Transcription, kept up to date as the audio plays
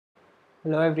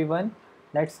Hello everyone,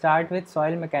 let's start with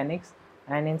soil mechanics,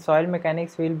 and in soil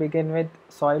mechanics we'll begin with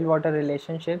soil water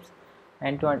relationships.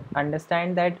 And to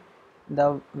understand that,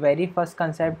 the very first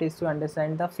concept is to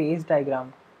understand the phase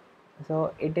diagram.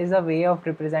 So it is a way of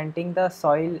representing the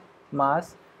soil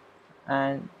mass,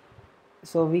 and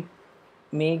so we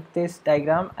make this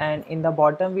diagram, and in the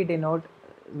bottom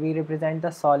we represent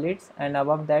the solids, and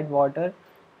above that water,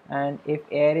 and if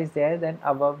air is there then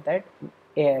above that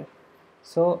air.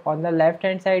 So on the left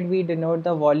hand side we denote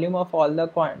the volume of all the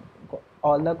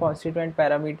constituent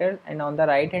parameters, and on the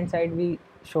right hand side we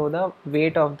show the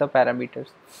weight of the parameters.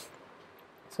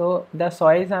 So the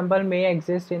soil sample may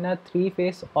exist in a three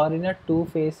phase or in a two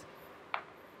phase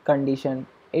condition.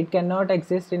 It cannot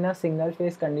exist in a single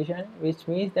phase condition, which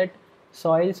means that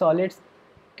soil solids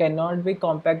cannot be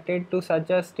compacted to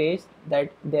such a stage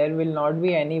that there will not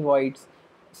be any voids.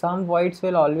 Some voids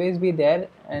will always be there,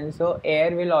 and so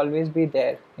air will always be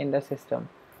there in the system.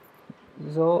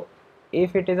 So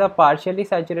if it is a partially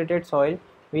saturated soil,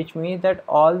 which means that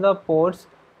all the pores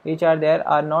which are there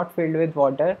are not filled with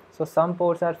water, so some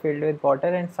pores are filled with water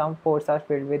and some pores are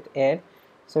filled with air,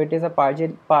 so it is a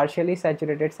partially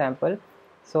saturated sample.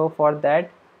 So for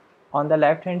that, on the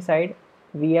left hand side,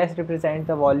 Vs represents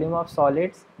the volume of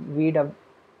solids, Vw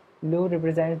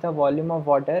represents the volume of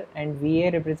water, and Va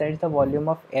represents the volume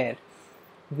of air.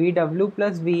 Vw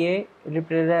plus Va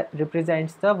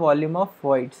represents the volume of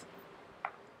voids,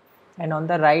 and on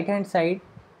the right hand side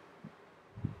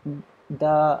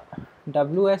the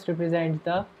Ws represents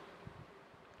the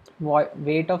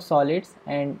weight of solids,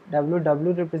 and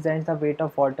Ww represents the weight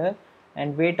of water,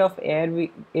 and weight of air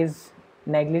is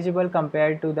negligible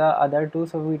compared to the other two,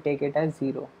 so we take it as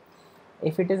 0.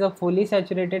 If it is a fully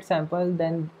saturated sample,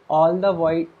 then all the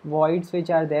voids which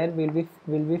are there will be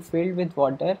filled with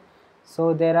water,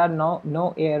 so there are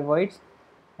no air voids,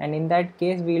 and in that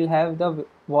case we will have the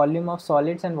volume of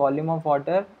solids and volume of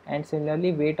water, and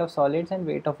similarly weight of solids and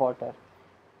weight of water.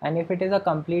 And if it is a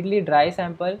completely dry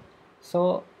sample,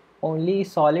 so only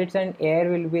solids and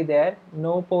air will be there,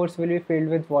 no pores will be filled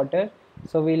with water,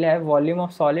 so we'll have volume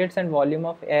of solids and volume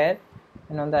of air,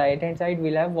 and on the right hand side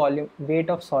we'll have volume weight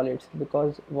of solids,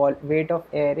 because weight of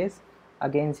air is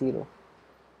again 0.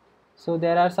 So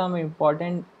there are some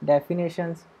important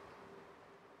definitions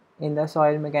in the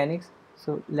soil mechanics,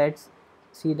 so let's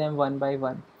see them one by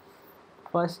one.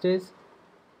 First is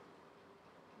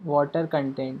water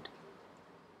content.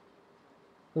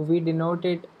 So we denote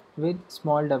it with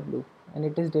small w, and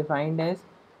it is defined as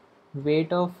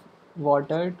weight of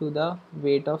water to the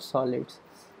weight of solids.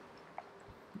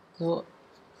 So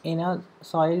in a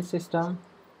soil system,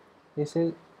 this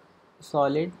is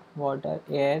solid, water,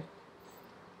 air,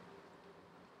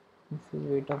 this is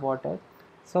weight of water.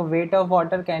 So weight of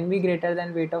water can be greater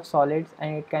than weight of solids,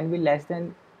 and it can be less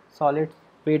than solid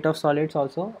weight of solids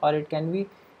also, or it can be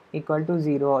equal to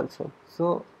 0 also.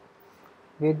 So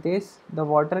with this, the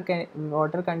water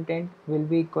content will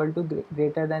be equal to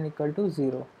greater than equal to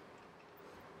 0.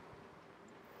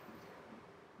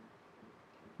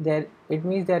 There, it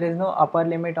means there is no upper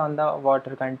limit on the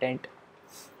water content.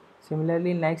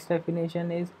 Similarly, next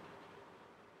definition is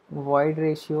void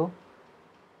ratio.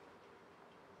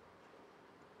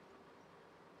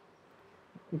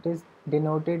 It is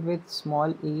denoted with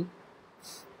small e.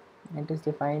 It is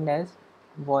defined as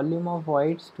volume of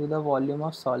voids to the volume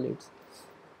of solids.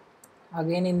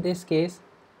 Again, in this case,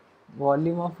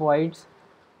 volume of voids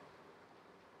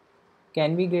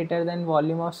can be greater than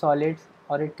volume of solids,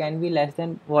 or it can be less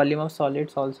than volume of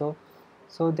solids also.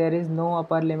 So there is no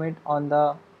upper limit on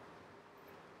the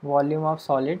volume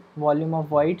of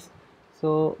voids.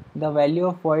 So the value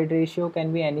of void ratio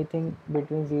can be anything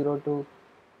between 0 to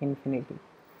infinity,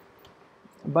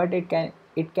 but it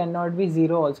cannot be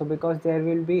 0 also, because there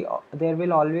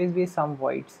will always be some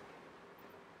voids,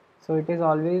 so it is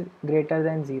always greater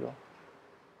than 0.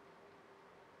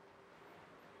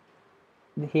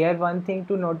 Here one thing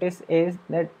to notice is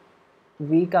that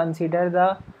we consider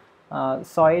the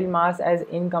soil mass as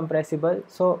incompressible,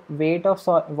 so weight of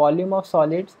volume of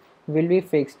solids will be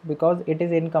fixed because it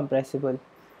is incompressible.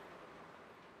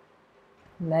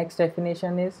 Next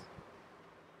definition is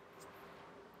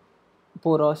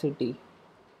porosity.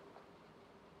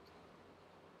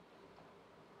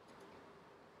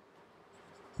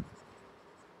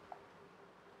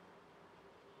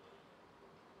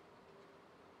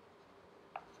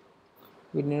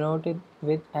 We denote it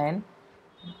with n.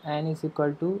 N is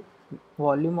equal to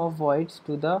volume of voids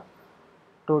to the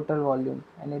total volume,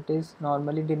 and it is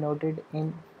normally denoted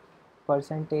in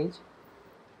percentage.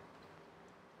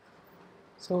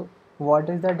 So what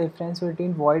is the difference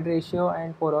between void ratio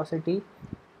and porosity?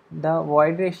 The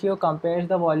void ratio compares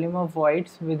the volume of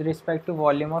voids with respect to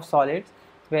volume of solids,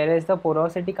 whereas the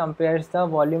porosity compares the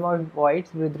volume of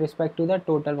voids with respect to the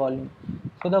total volume.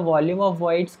 So the volume of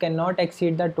voids cannot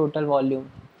exceed the total volume,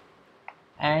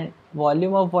 and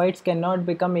volume of voids cannot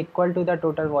become equal to the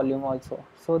total volume also.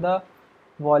 So the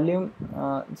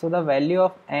so the value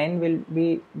of n will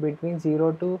be between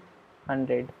 0 to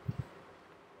 100.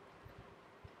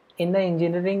 In the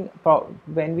engineering,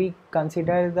 when we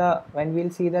consider when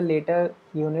we'll see the later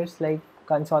units like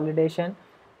consolidation,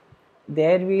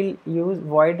 there we'll use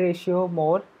void ratio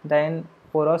more than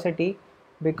porosity,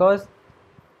 because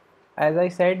as I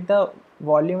said, the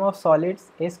volume of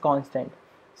solids is constant.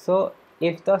 So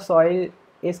if the soil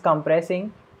is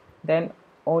compressing, then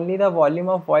only the volume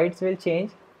of voids will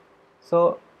change.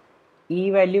 So E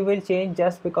value will change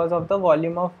just because of the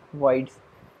volume of voids.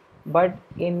 But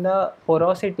in the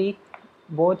porosity,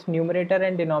 both numerator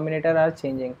and denominator are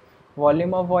changing.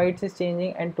 Volume of voids is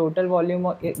changing and total volume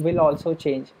will also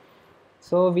change.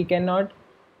 So we cannot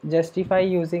justify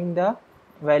using the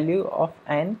value of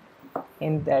n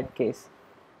in that case.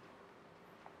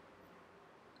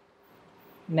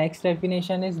 Next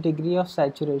definition is degree of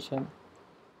saturation.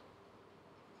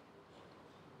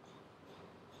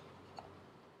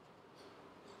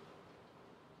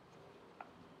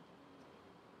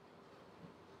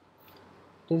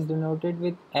 It is denoted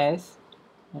with S,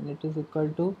 and it is equal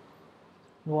to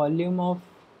volume of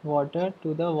water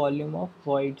to the volume of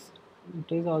voids.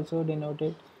 It is also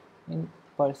denoted in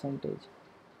percentage.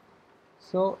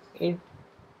 So it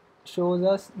shows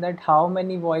us that how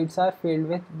many voids are filled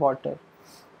with water.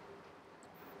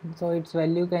 So its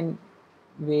value can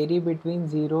vary between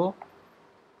 0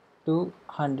 to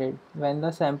 100 when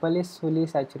the sample is fully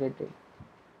saturated.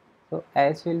 So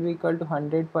S will be equal to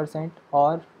 100%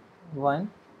 or 1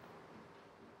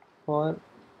 for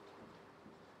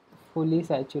fully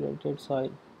saturated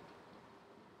soil.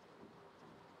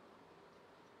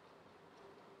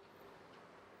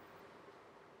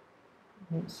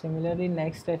 Similarly,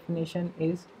 next definition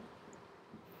is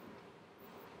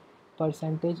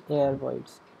percentage air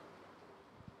voids.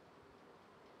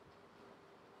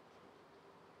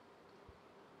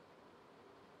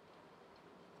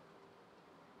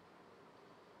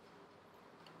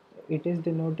 It is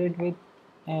denoted with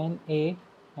NA,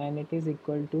 and it is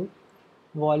equal to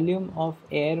volume of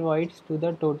air voids to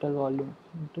the total volume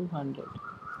into 100.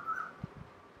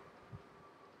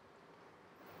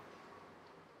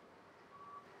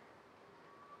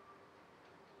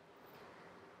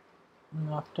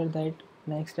 And after that,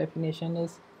 next definition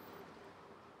is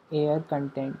air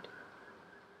content.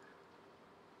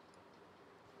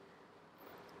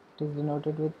 It is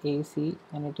denoted with AC,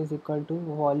 and it is equal to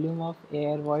volume of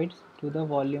air voids to the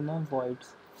volume of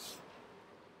voids.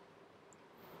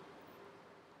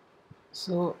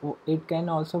 So it can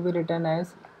also be written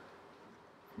as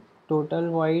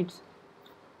total voids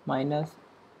minus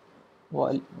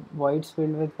voids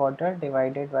filled with water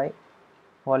divided by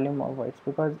volume of voids,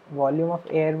 because volume of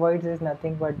air voids is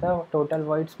nothing but the total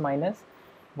voids minus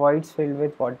voids filled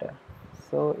with water.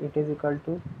 So it is equal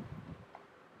to,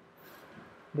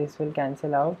 this will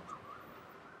cancel out,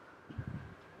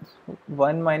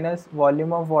 1 minus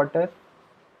volume of water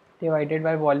divided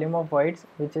by volume of voids,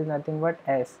 which is nothing but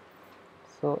S.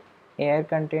 So air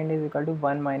content is equal to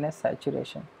 1 minus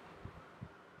saturation,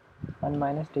 1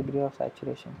 minus degree of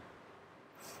saturation.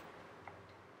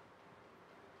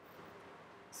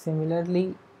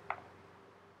 Similarly,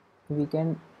 we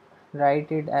can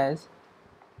write it as,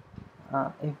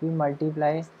 if we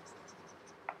multiply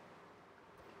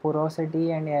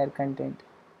porosity and air content,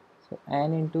 so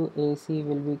N into AC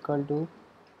will be equal to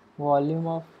volume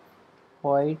of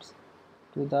voids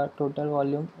to the total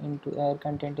volume into air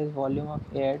content is volume of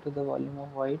air to the volume of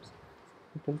voids.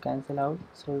 It will cancel out,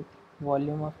 so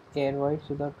volume of air voids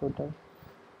to the total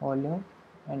volume,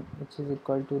 and which is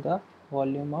equal to the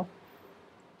volume of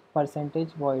percentage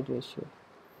void ratio.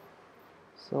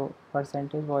 So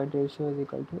percentage void ratio is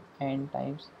equal to N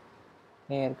times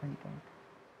air content.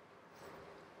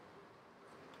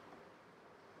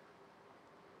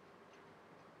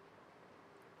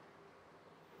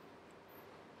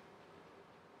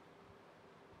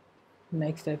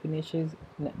 Next definition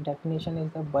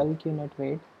is the bulk unit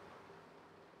weight.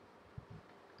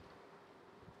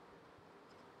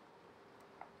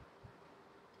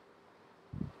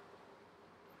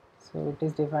 So it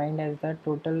is defined as the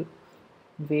total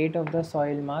weight of the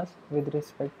soil mass with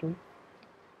respect to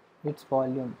its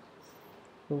volume.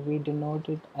 So we denote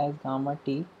it as gamma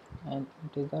T, and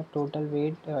it is the total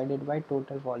weight divided by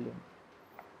total volume.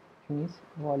 It means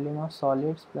volume of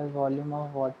solids plus volume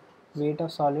of weight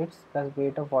of solids plus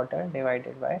weight of water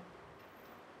divided by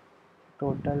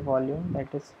total volume,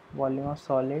 that is volume of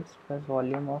solids plus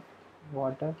volume of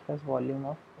water plus volume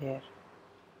of air.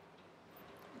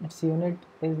 Its unit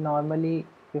is normally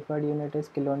preferred unit is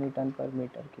kilonewton per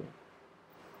meter cube.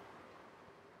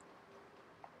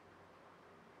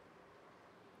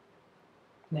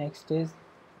 Next is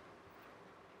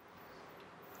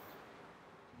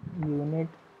unit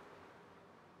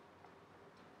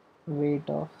weight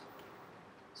of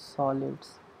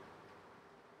solids.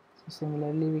 So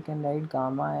similarly we can write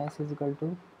gamma S is equal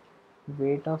to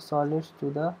weight of solids to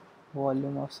the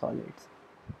volume of solids.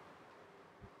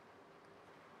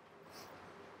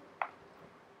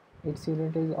 Its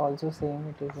unit is also same,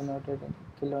 it is denoted in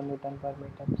kilonewton per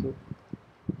meter cube.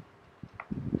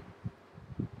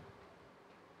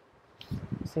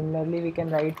 Similarly we can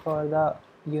write for the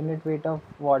unit weight of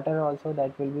water also,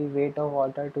 that will be weight of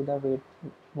water to the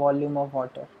volume of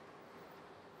water.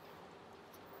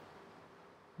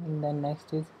 And then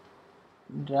next is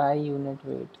dry unit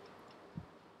weight.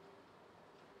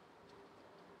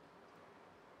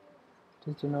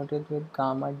 It is denoted with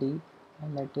gamma D,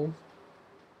 and that is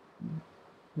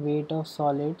weight of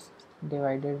solids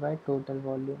divided by total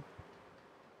volume.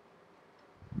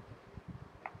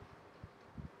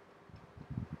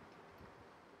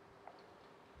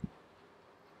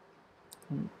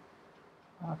 And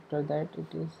after that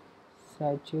it is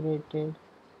saturated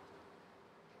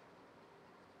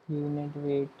unit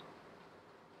weight,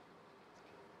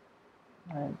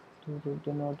 and it is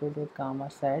denoted with gamma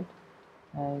sat,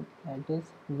 and that is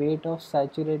weight of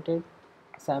saturated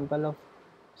sample of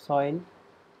soil,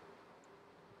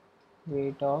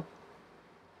 weight of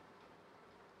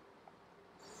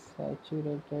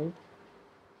saturated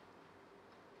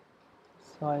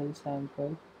soil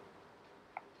sample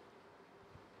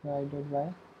divided by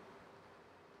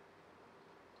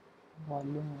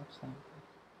volume of sample.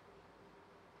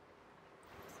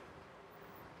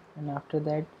 And after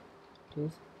that it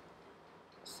is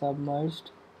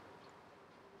submerged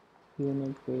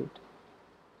unit weight.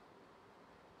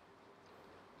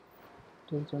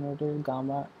 It is denoted with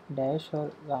gamma dash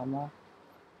or gamma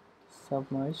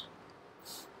submerged.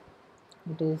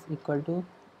 It is equal to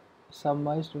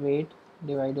submerged weight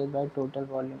divided by total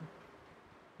volume,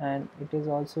 and it is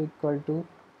also equal to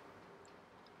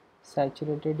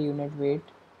saturated unit weight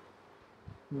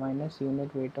minus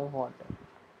unit weight of water.